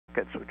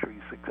rockets, which we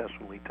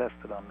successfully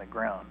tested on the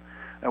ground.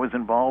 I was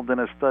involved in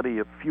a study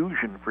of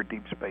fusion for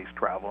deep space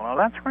travel. Now,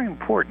 that's very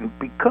important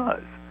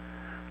because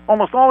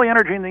almost all the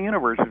energy in the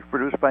universe is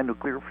produced by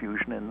nuclear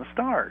fusion in the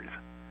stars.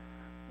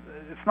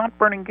 It's not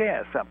burning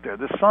gas up there.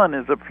 The sun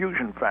is a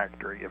fusion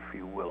factory, if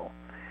you will.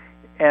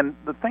 And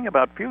the thing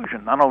about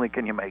fusion, not only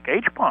can you make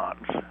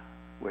H-bombs,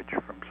 which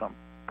from some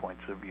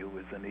points of view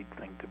is a neat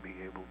thing to be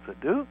able to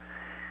do,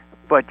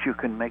 but you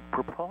can make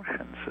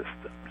propulsion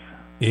systems.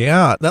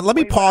 Yeah. Now, let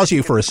me pause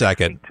you for a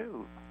second.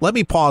 Let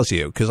me pause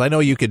you, because I know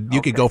you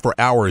could go for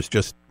hours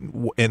just,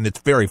 and it's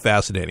very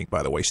fascinating,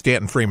 by the way.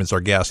 Stanton Friedman's our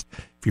guest,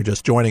 if you're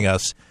just joining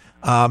us.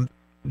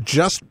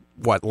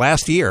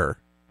 Last year,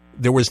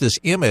 there was this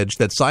image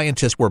that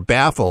scientists were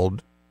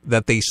baffled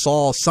that they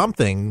saw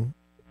something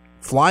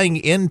flying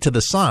into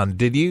the sun.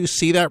 Did you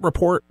see that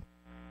report?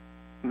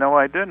 No,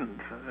 I didn't.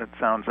 It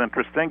sounds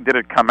interesting. Did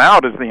it come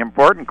out is the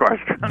important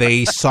question.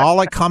 They saw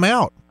it come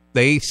out.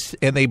 They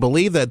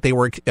believe that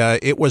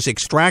it was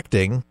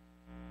extracting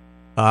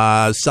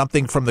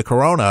something from the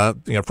corona,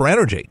 for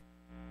energy.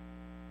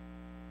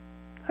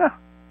 Huh.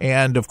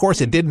 And of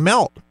course, it didn't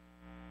melt.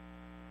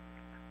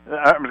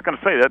 I was going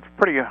to say that's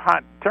pretty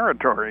hot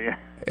territory.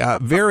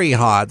 Very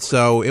hot.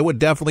 So it would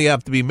definitely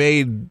have to be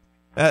made.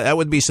 That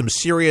would be some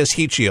serious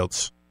heat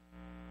shields.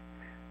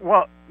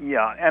 Well,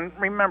 yeah, and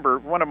remember,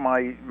 one of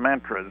my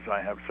mantras,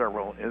 I have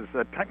several, is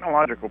that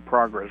technological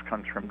progress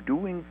comes from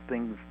doing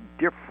things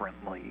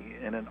differently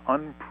in an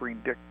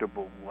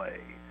unpredictable way.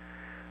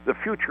 The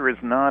future is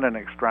not an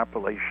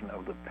extrapolation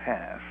of the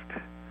past.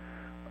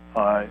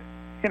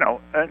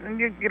 And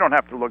you don't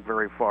have to look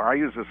very far. I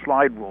used a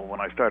slide rule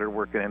when I started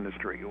working in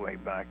industry way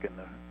back in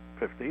the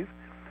 50s.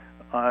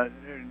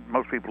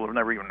 Most people have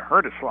never even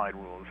heard of slide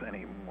rules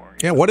anymore.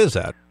 Yeah, what is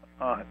that?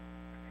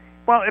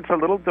 Well, it's a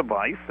little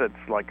device that's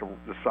like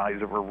the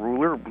size of a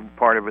ruler.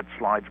 Part of it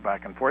slides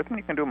back and forth, and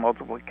you can do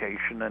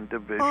multiplication and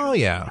division. Oh,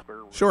 yeah.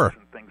 Sure.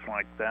 And things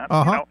like that.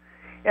 Uh-huh.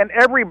 And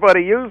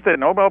everybody used it.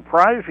 Nobel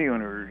Prize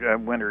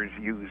winners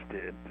used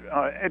it.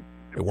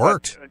 It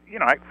worked. But,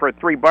 for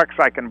 $3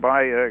 I can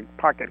buy a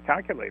pocket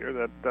calculator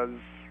that does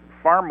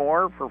far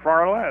more for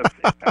far less.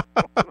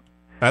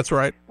 That's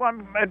right. Well,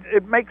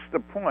 it makes the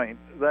point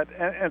that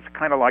it's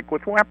kind of like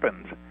with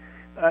weapons.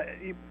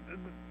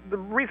 The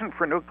reason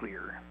for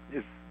nuclear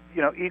is,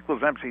 E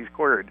equals MC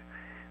squared.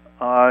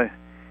 A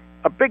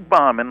big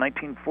bomb in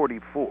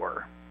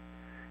 1944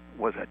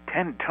 was a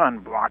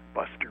 10-ton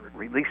blockbuster. It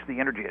released the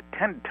energy of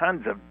 10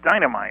 tons of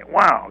dynamite.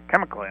 Wow,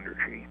 chemical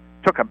energy.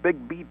 Took a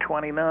big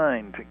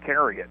B-29 to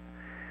carry it.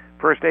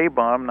 First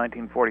A-bomb,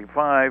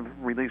 1945,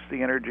 released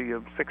the energy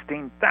of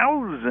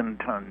 16,000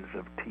 tons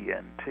of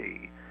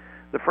TNT.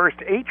 The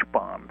first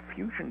H-bomb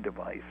fusion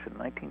device in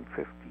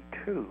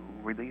 1952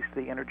 released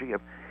the energy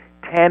of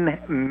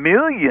 10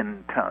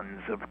 million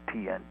tons of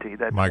TNT.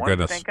 That's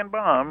one stinking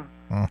bomb.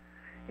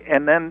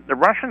 And then the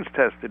Russians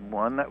tested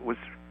one that was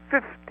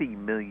 50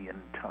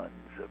 million tons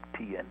of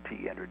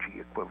TNT energy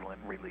equivalent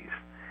release.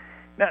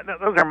 Now,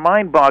 those are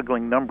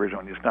mind-boggling numbers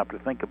when you stop to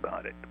think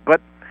about it. But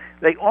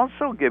they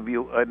also give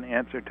you an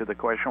answer to the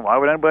question, why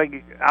would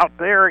anybody out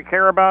there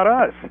care about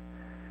us?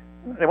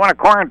 They want to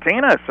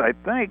quarantine us, I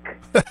think.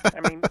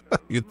 I mean,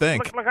 you'd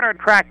think. Look at our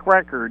track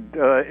record.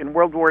 In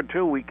World War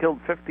II, we killed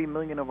 50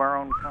 million of our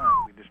own kind.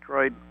 We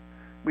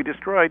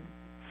destroyed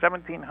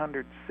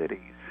 1,700 cities.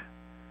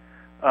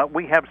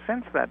 We have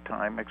since that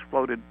time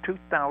exploded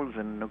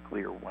 2,000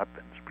 nuclear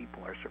weapons.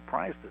 People are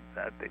surprised at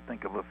that. They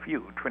think of a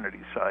few,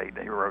 Trinity Site,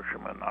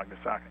 Hiroshima,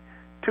 Nagasaki.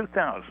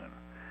 2,000.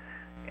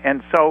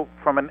 And so,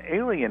 from an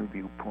alien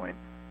viewpoint,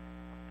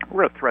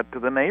 we're a threat to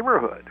the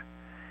neighborhood.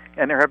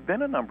 And there have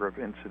been a number of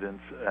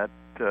incidents at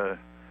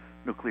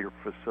nuclear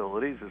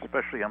facilities,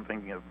 especially I'm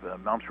thinking of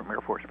Malmstrom Air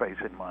Force Base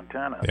in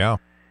Montana,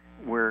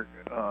 where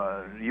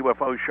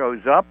UFO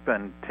shows up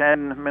and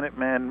 10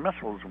 Minuteman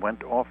missiles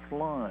went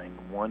offline,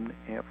 one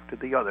after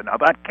the other. Now,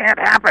 that can't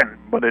happen,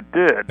 but it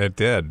did. It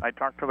did. I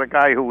talked to the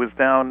guy who was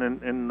down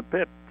in the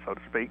pit, so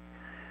to speak.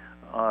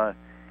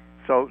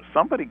 So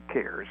somebody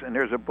cares, and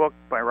there's a book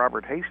by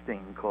Robert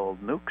Hastings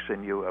called Nukes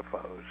and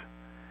UFOs.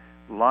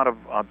 A lot of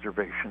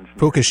observations.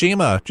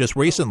 Fukushima, just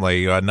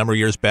recently, a number of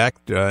years back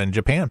in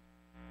Japan.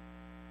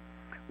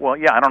 Well,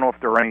 yeah, I don't know if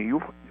there were any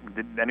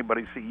Did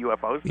anybody see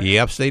UFOs there?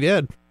 Yes, they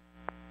did.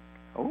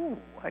 Oh,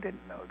 I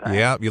didn't know that.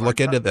 Yeah, you look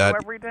into that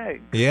every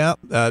day. Yeah,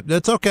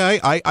 that's okay.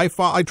 I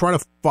try to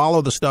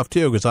follow the stuff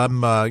too because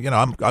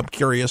I'm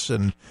curious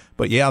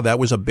but yeah, that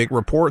was a big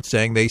report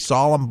saying they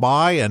saw them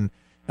by and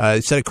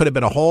it said it could have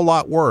been a whole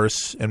lot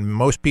worse and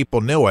most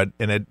people knew it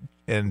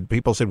and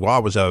people said, wow,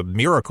 it was a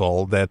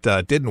miracle that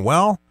didn't.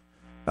 Well,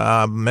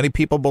 many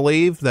people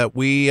believe that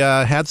we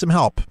had some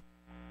help.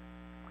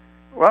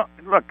 Well,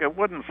 look, it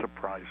wouldn't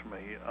surprise me.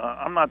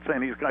 I'm not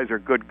saying these guys are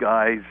good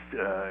guys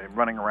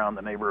running around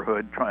the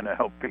neighborhood trying to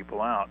help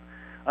people out.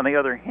 On the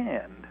other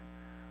hand,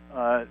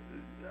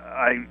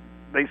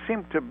 they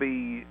seem to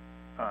be,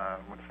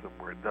 what's the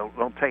word?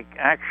 They'll take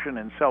action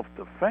in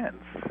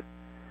self-defense,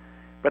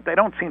 but they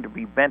don't seem to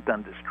be bent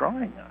on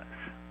destroying us.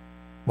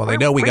 Well, they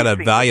know we got a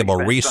valuable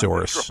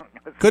resource.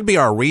 Could be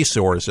our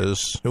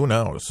resources. Who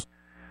knows?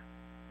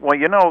 Well,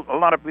 you know, a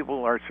lot of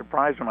people are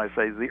surprised when I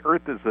say the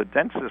Earth is the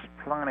densest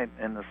planet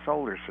in the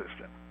solar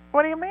system.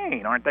 What do you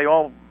mean? Aren't they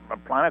all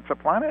planets a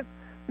planet?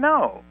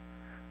 No.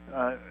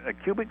 A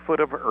cubic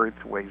foot of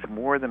Earth weighs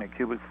more than a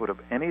cubic foot of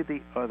any of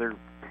the other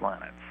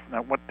planets.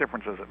 Now, what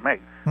difference does it make?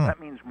 That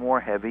means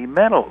more heavy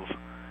metals.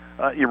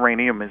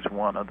 Uranium is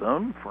one of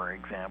them, for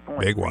example.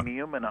 Big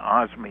uranium and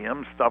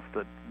osmium, stuff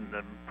that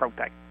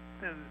protect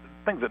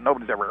things that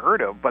nobody's ever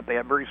heard of, but they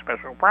have very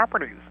special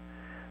properties.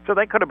 So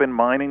they could have been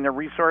mining the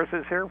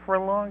resources here for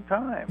a long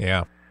time.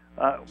 Yeah.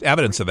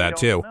 Evidence of that,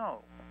 too. Know.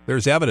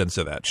 There's evidence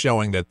of that,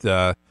 showing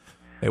that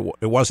it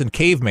wasn't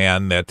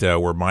caveman that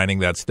were mining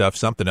that stuff.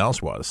 Something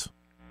else was.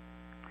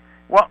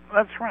 Well,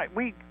 that's right.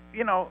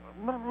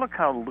 Look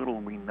how little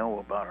we know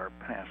about our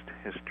past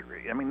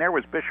history. I mean, there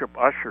was Bishop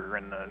Ussher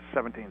in the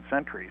 17th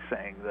century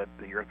saying that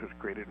the Earth was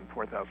created in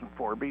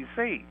 4004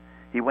 B.C.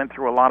 He went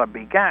through a lot of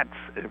begats,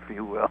 if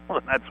you will,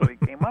 and that's what he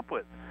came up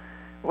with.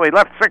 Well, he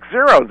left 6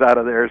 zeros out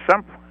of there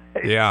someplace.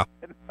 Yeah.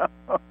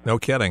 No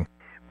kidding.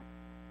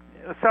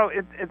 So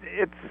it's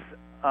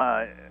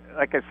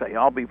like I say,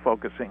 I'll be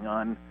focusing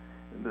on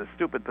the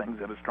stupid things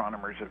that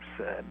astronomers have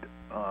said.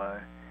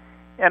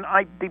 And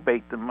I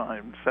debate them.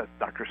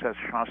 Dr. Seth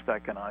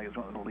Shostak and I, as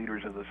one of the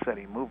leaders of the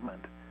SETI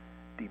movement,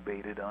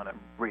 debated on a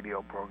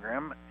radio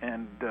program.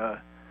 And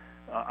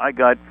I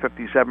got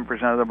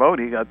 57% of the vote.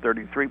 He got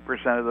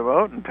 33% of the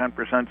vote. And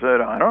 10%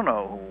 said, I don't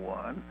know who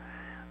won.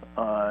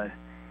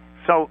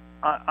 So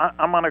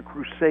I'm on a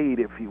crusade,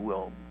 if you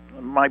will.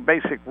 My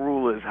basic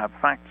rule is have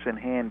facts in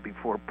hand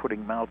before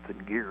putting mouth in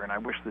gear, and I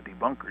wish the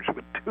debunkers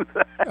would do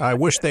that. I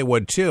wish they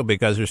would, too,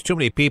 because there's too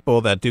many people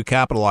that do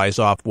capitalize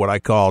off what I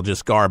call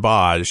just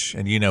garbage,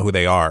 and you know who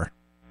they are.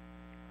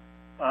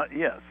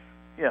 Yes.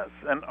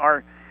 And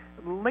our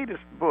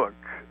latest book,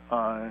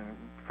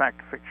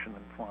 Fact, Fiction,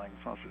 and Flying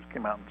Saucers,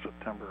 came out in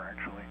September,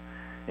 actually.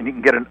 And you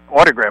can get an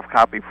autographed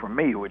copy from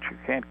me, which you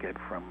can't get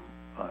from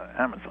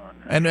Amazon.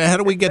 And how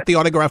do we get the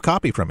autographed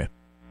copy from you?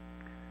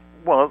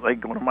 Well, they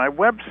go to my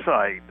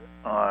website,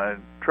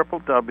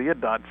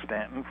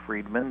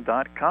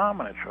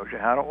 www.stantonfriedman.com, and it shows you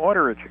how to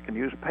order it. You can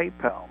use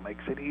PayPal.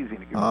 Makes it easy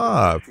to give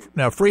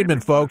now,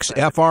 Friedman, folks,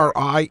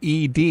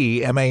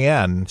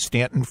 Friedman,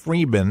 Stanton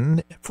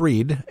Friedman,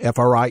 Friedman,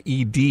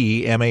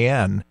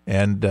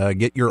 and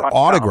get your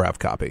autographed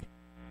copy.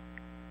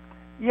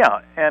 Yeah,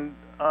 and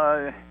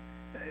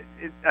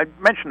I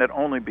mention it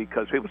only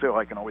because people say,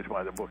 I can always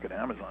buy the book at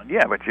Amazon.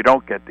 Yeah, but you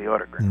don't get the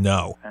autograph.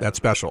 No, that's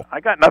special. I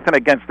got nothing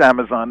against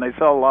Amazon. They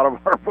sell a lot of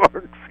our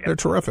books. They're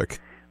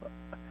terrific.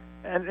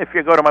 And if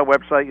you go to my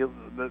website,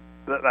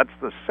 that's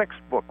the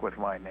 6th book with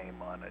my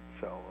name on it.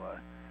 So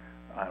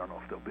I don't know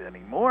if there'll be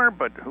any more,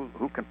 but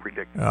who can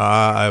predict?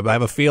 I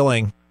have a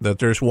feeling that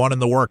there's one in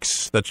the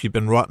works that you've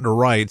been wanting to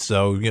write.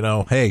 So,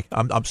 hey,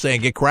 I'm saying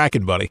get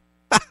cracking, buddy.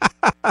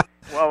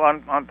 Well,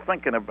 I'm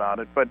thinking about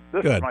it, but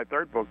this is my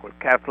 3rd book with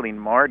Kathleen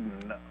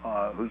Marden,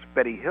 who's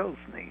Betty Hill's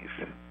niece.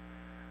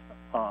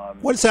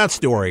 What's that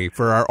story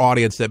for our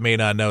audience that may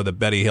not know the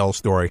Betty Hill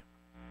story?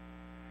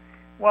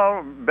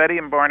 Well, Betty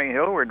and Barney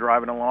Hill were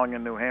driving along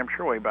in New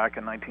Hampshire way back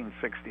in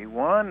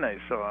 1961. They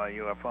saw a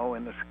UFO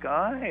in the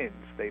sky. It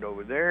stayed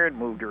over there. It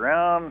moved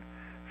around,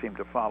 seemed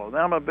to follow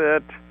them a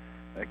bit.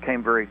 It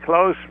came very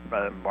close.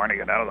 Barney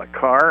got out of the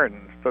car and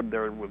stood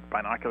there with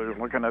binoculars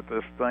looking at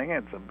this thing.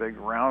 It's a big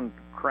round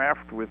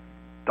craft with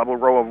double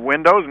row of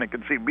windows, and he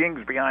could see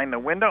beings behind the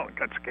window and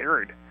got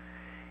scared.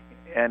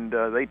 And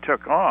they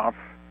took off,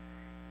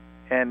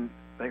 and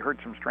they heard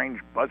some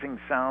strange buzzing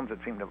sounds that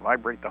seemed to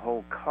vibrate the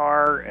whole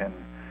car, and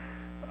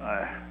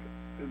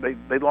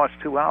they lost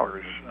 2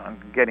 hours on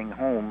getting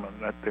home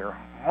at their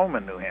home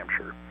in New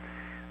Hampshire.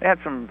 They had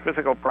some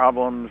physical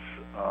problems.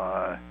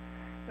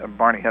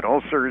 Barney had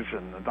ulcers,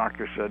 and the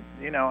doctor said,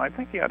 I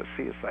think you ought to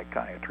see a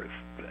psychiatrist.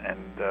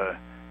 And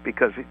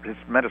because his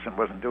medicine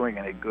wasn't doing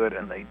any good,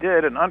 and they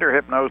did. And under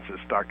hypnosis,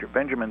 Dr.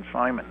 Benjamin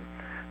Simon,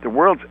 the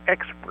world's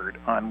expert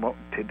on what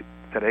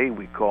today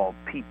we call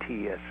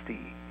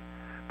PTSD,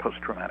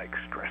 post-traumatic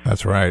stress.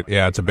 That's right.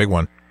 Yeah, it's a big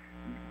one.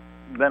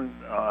 Then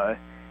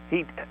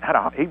he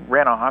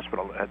ran a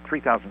hospital that had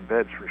 3,000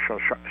 beds for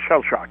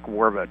shell shock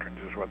war veterans,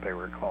 is what they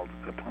were called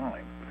at the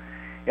time.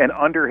 And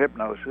under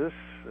hypnosis,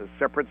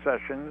 separate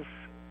sessions,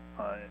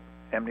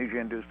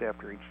 amnesia-induced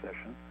after each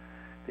session,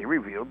 they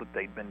revealed that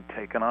they'd been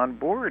taken on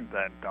board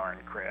that darn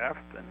craft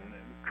and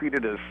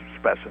treated as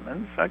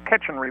specimens, a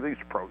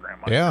catch-and-release program.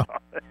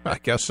 I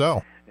guess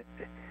so.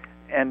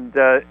 And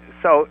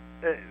so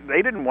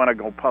they didn't want to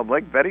go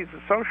public. Betty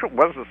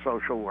was a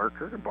social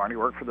worker. Barney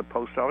worked for the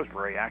post office,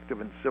 very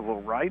active in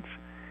civil rights.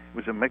 It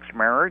was a mixed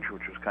marriage,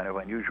 which was kind of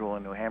unusual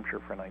in New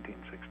Hampshire for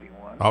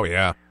 1961. Oh,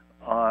 yeah.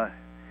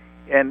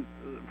 And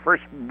the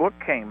first book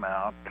came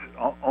out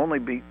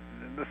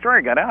the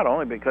story got out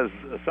only because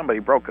somebody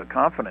broke a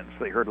confidence.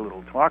 They heard a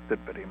little talk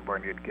that Betty and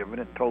Barney had given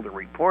and told a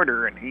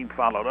reporter, and he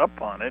followed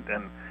up on it,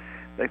 and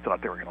they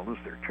thought they were going to lose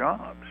their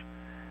jobs.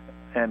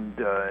 And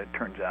it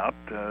turns out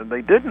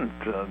they didn't.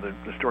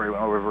 The story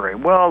went over very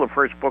well. The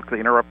first book, The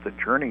Interrupted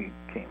Journey,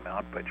 came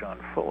out by John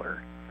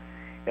Fuller.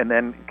 And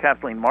then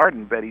Kathleen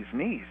Martin, Betty's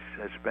niece,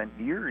 has spent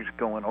years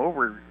going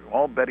over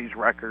all Betty's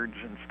records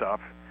and stuff.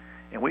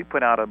 And we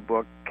put out a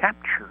book,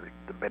 Captured,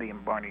 the Betty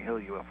and Barney Hill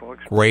UFO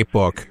Experience. Great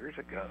book. Years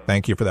ago.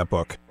 Thank you for that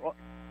book.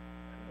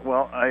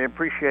 Well, I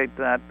appreciate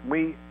that.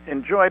 We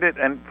enjoyed it.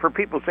 And for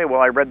people who say,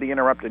 well, I read The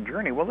Interrupted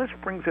Journey, well, this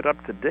brings it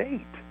up to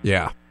date.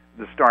 Yeah.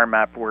 The star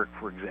map work,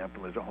 for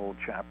example, is a whole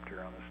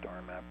chapter on the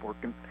star map work.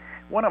 And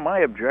one of my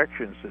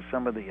objections to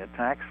some of the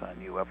attacks on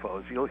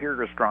UFOs, you'll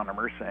hear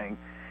astronomers saying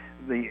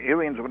the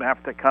aliens would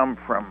have to come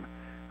from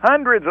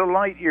hundreds of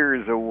light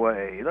years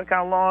away. Look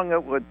how long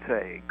it would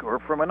take. Or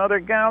from another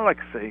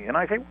galaxy. And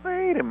I say,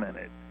 wait a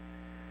minute.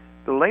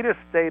 The latest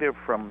data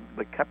from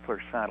the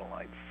Kepler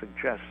satellites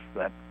suggests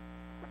that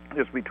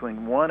there's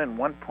between 1 and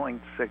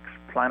 1.6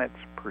 planets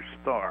per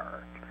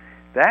star.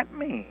 That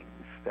means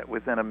that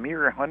within a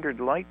mere 100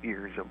 light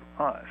years of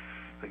us,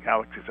 the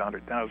galaxy is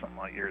 100,000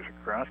 light years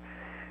across,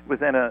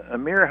 within a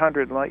mere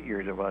 100 light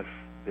years of us,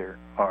 there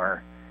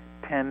are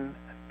 10,000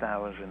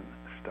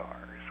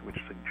 stars, which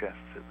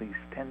suggests at least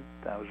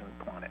 10,000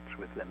 planets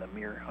within a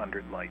mere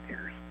 100 light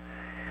years.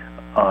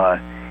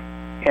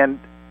 And,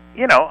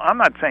 you know, I'm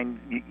not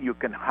saying you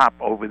can hop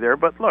over there,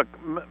 but look,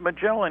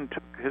 Magellan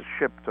his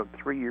ship took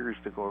 3 years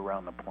to go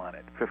around the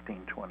planet,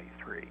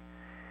 1523.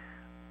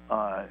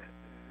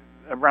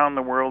 Around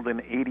the world in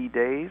 80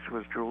 days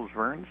was Jules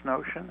Verne's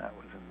notion. That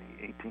was in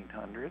the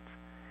 1800s.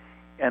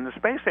 And the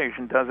space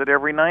station does it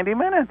every 90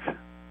 minutes.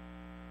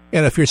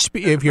 And if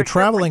you're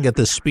traveling at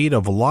the speed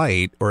of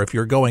light, or if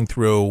you're going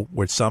through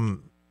what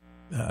some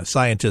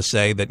scientists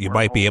say that you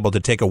might be able to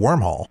take a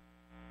wormhole.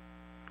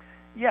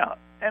 Yeah,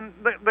 and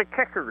the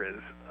kicker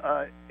is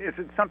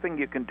it something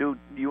you can do?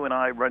 You and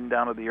I run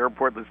down to the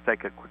airport, let's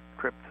take a quick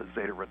trip to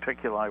Zeta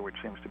Reticuli, which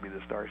seems to be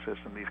the star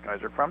system these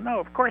guys are from. No,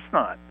 of course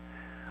not.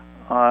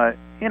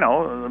 You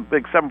know, the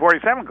big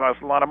 747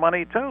 costs a lot of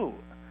money, too.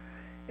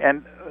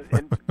 And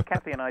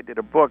Kathy and I did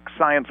a book,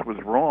 Science Was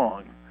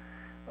Wrong.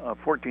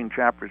 14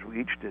 chapters.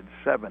 We each did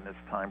 7. It's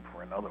time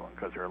for another one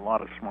because there are a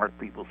lot of smart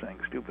people saying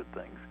stupid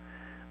things.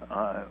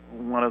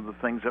 One of the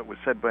things that was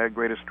said by a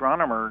great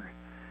astronomer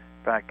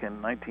back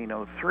in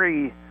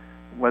 1903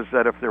 was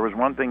that if there was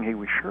one thing he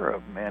was sure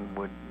of, man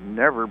would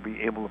never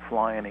be able to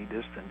fly any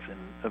distance in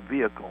a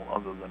vehicle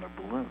other than a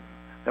balloon.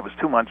 That was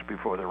 2 months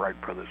before the Wright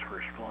brothers'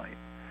 first flight.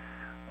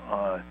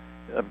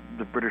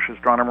 The British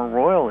Astronomer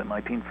Royal in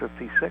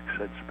 1956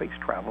 said space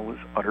travel is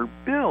utter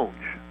bilge.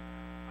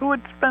 Who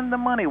would spend the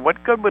money?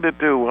 What good would it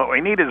do? What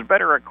we need is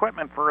better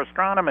equipment for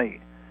astronomy.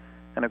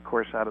 And, of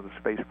course, out of the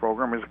space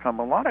program has come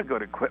a lot of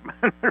good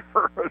equipment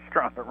for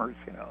astronomers,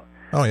 you know.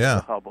 Oh, yeah.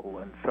 The Hubble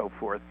and so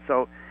forth.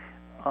 So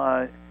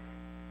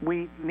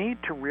we need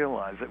to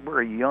realize that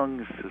we're a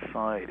young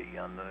society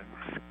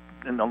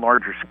in the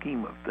larger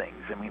scheme of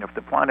things. I mean, if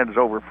the planet is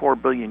over 4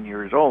 billion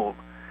years old,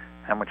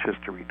 how much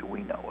history do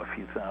we know? A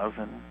few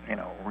thousand, you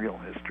know, real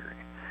history.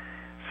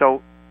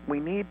 So we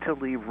need to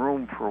leave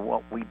room for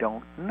what we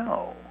don't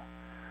know.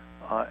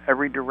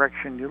 Every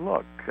direction you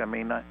look. I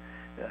mean,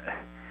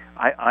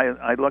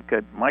 I look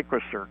at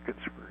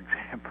microcircuits, for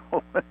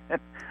example.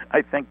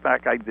 I think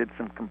back, I did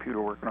some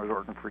computer work when I was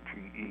working for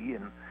GE,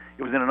 and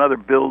it was in another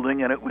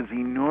building, and it was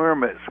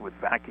enormous with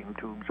vacuum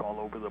tubes all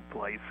over the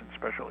place and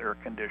special air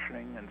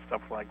conditioning and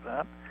stuff like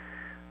that.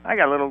 I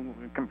got a little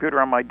computer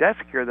on my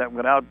desk here that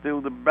would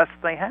outdo the best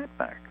they had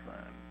back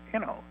then. You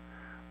know,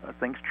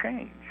 things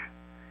change.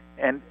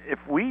 And if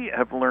we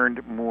have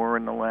learned more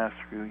in the last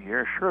few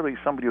years, surely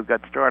somebody who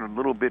got started a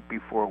little bit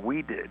before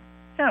we did,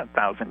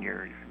 1,000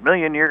 years,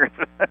 million years.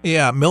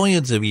 Yeah,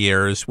 millions of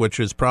years, which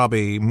is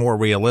probably more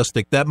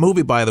realistic. That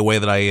movie, by the way,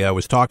 that I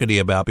was talking to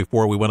you about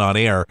before we went on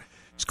air,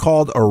 it's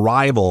called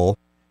Arrival,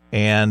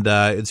 and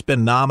it's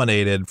been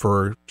nominated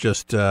for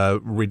just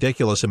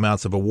ridiculous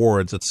amounts of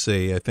awards. Let's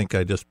see. I think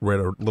I just read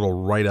a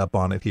little write-up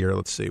on it here.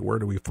 Let's see. Where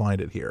do we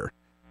find it here?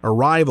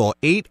 Arrival,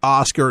 8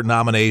 Oscar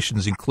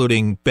nominations,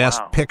 including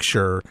Best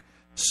Picture.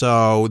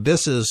 So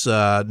this is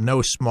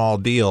no small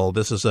deal.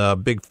 This is a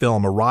big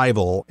film,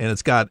 Arrival, and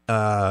it's got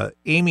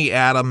Amy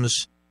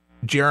Adams,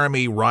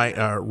 Jeremy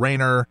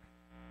Renner,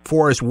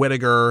 Forrest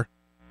Whitaker.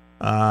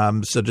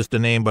 So just to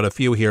name but a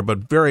few here, but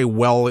very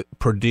well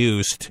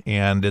produced,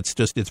 and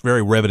it's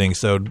very riveting.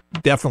 So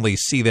definitely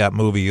see that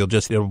movie.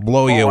 It'll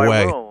blow you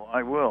away.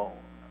 I will.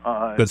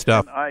 Good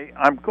stuff.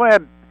 I'm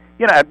glad.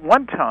 You know, at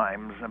one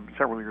time,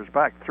 several years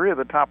back, 3 of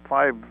the top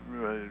 5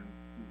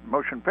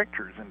 motion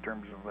pictures in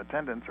terms of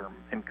attendance or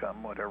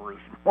income, whatever is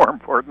more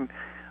important,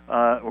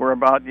 were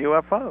about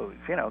UFOs.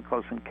 You know,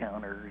 Close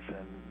Encounters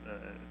and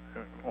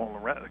all the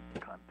rest.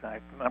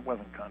 Contact. That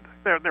wasn't Contact.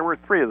 There were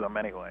 3 of them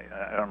anyway.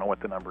 I don't know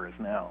what the number is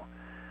now.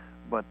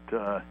 But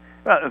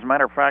as a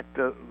matter of fact,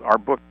 our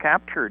book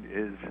Captured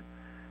is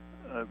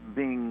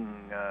being,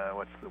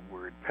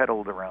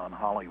 peddled around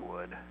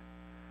Hollywood.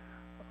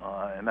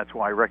 And that's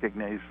why I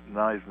recognize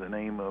the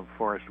name of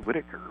Forrest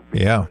Whitaker.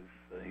 Because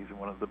he's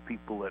one of the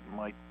people that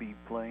might be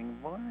playing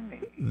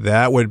Barney.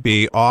 That would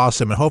be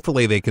awesome. And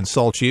hopefully they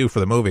consult you for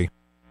the movie.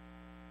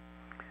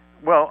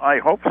 Well, I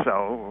hope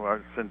so,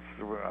 since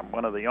I'm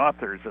one of the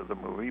authors of the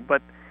movie.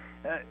 But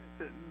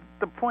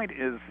the point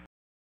is